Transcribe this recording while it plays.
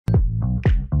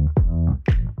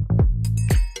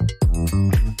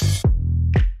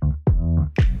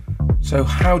So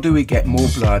how do we get more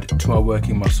blood to our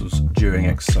working muscles during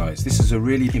exercise? This is a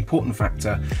really important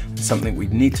factor, something we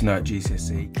need to know at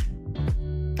GCSE.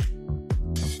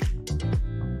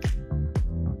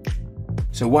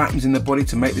 So what happens in the body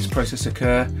to make this process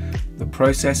occur? The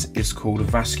process is called a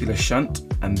vascular shunt,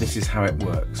 and this is how it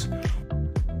works.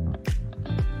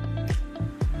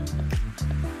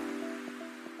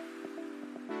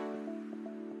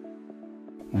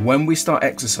 When we start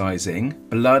exercising,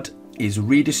 blood is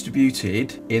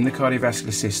redistributed in the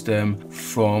cardiovascular system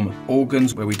from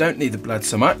organs where we don't need the blood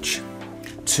so much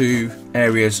to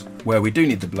areas where we do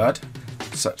need the blood,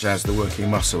 such as the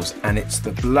working muscles. And it's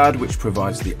the blood which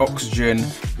provides the oxygen,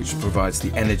 which provides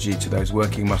the energy to those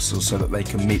working muscles so that they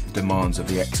can meet the demands of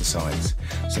the exercise.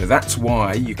 So that's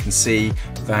why you can see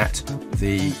that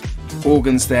the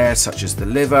organs there, such as the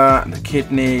liver and the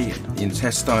kidney, the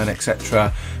intestine,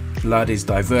 etc., blood is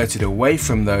diverted away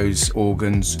from those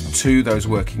organs to those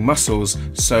working muscles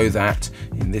so that,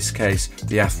 in this case,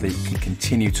 the athlete can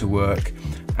continue to work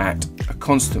at a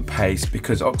constant pace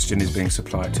because oxygen is being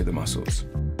supplied to the muscles.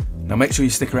 Now make sure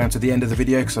you stick around to the end of the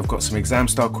video because I've got some exam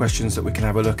style questions that we can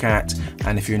have a look at,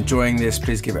 and if you're enjoying this,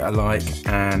 please give it a like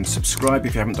and subscribe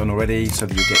if you haven't done already so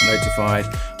that you'll get notified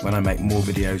when I make more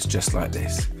videos just like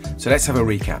this. So let's have a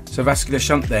recap. So vascular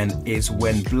shunt then is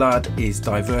when blood is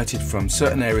diverted from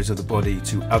certain areas of the body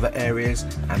to other areas,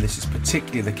 and this is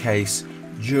particularly the case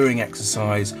during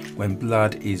exercise when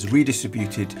blood is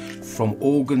redistributed from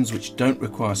organs which don't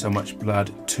require so much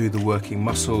blood to the working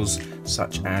muscles,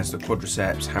 such as the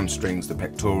quadriceps, hamstrings, the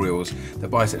pectorals, the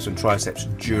biceps and triceps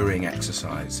during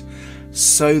exercise,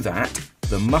 so that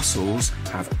the muscles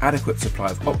have adequate supply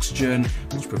of oxygen,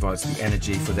 which provides the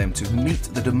energy for them to meet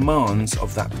the demands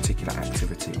of that particular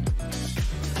activity.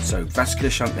 So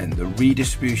vascular shunt then, the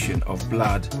redistribution of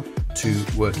blood to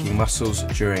working muscles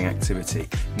during activity.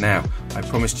 Now, I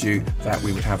promised you that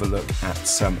we would have a look at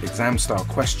some exam style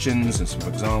questions and some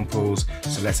examples,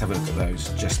 so let's have a look at those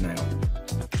just now.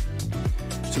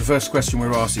 So the first question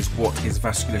we're asked is, what is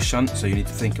vascular shunt? So you need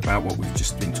to think about what we've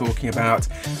just been talking about.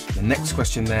 The next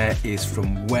question there is,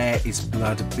 from where is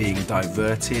blood being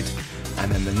diverted? And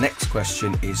then the next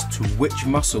question is, to which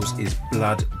muscles is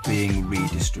blood being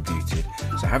redistributed?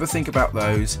 So have a think about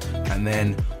those, and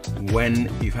then when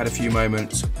you've had a few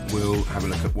moments, we'll have a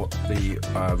look at what the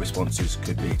responses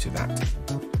could be to that.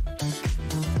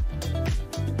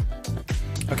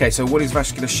 Okay, so what is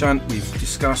vascular shunt? We've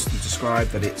discussed and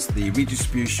described that it's the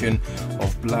redistribution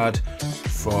of blood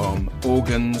from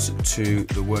organs to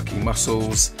the working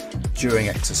muscles during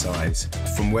exercise.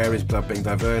 From where is blood being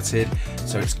diverted?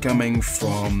 So it's coming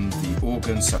from the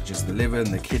organs such as the liver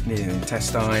and the kidney and the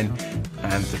intestine,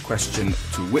 and the question,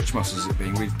 to which muscles is it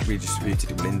being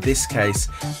redistributed? Well, in this case,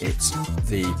 it's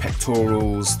the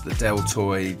pectorals, the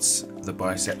deltoids, the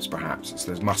biceps perhaps. It's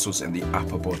those muscles in the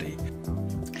upper body.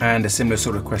 And a similar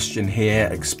sort of question here,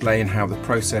 explain how the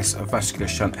process of vascular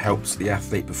shunt helps the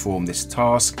athlete perform this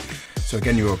task. So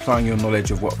again, you're applying your knowledge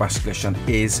of what vascular shunt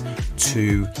is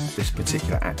to this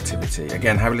particular activity.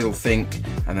 Again, have a little think,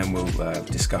 and then we'll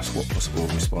discuss what possible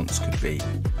response could be.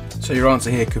 So your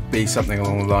answer here could be something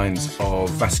along the lines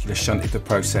of, vascular shunt is the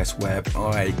process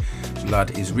whereby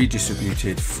blood is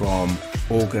redistributed from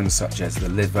organs such as the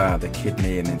liver, the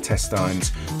kidney and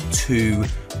intestines to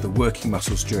the working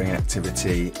muscles during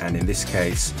activity, and in this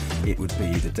case it would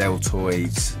be the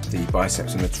deltoids, the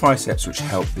biceps and the triceps, which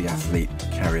help the athlete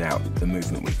carry out the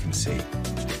movement we can see.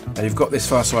 Now you've got this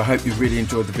far, so I hope you've really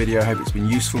enjoyed the video. I hope it's been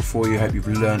useful for you. I hope you've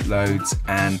learnt loads,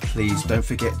 and please don't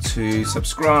forget to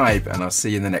subscribe, and I'll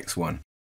see you in the next one.